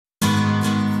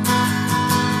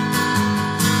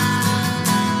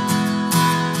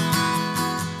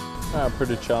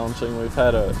pretty challenging. We've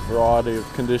had a variety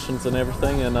of conditions and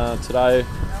everything, and today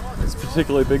it's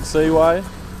particularly big seaway,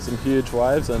 some huge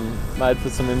waves, and made for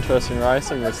some interesting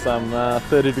racing with some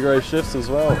 30-degree shifts as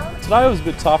well. Today was a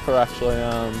bit tougher actually.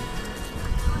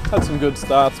 Had some good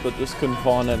starts, but just couldn't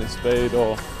find any speed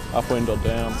or upwind or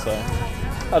down, so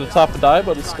had a tougher day,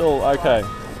 but it's still okay.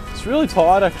 It's really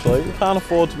tight actually. You can't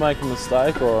afford to make a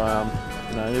mistake, or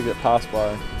you'll get passed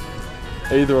by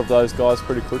either of those guys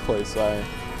pretty quickly. So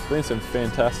it's been some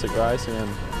fantastic racing, and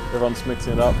everyone's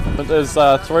mixing it up. But there's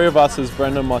three of us: there's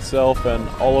Brendan, myself, and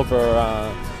Oliver,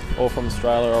 all from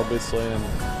Australia, obviously, and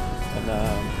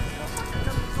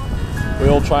we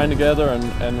all train together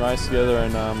and race together.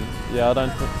 And I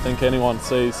don't think anyone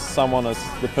sees someone as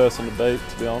the person to beat,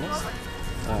 to be honest.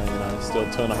 Still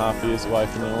 2.5 years away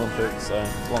from the Olympics, so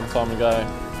it's a long time to go.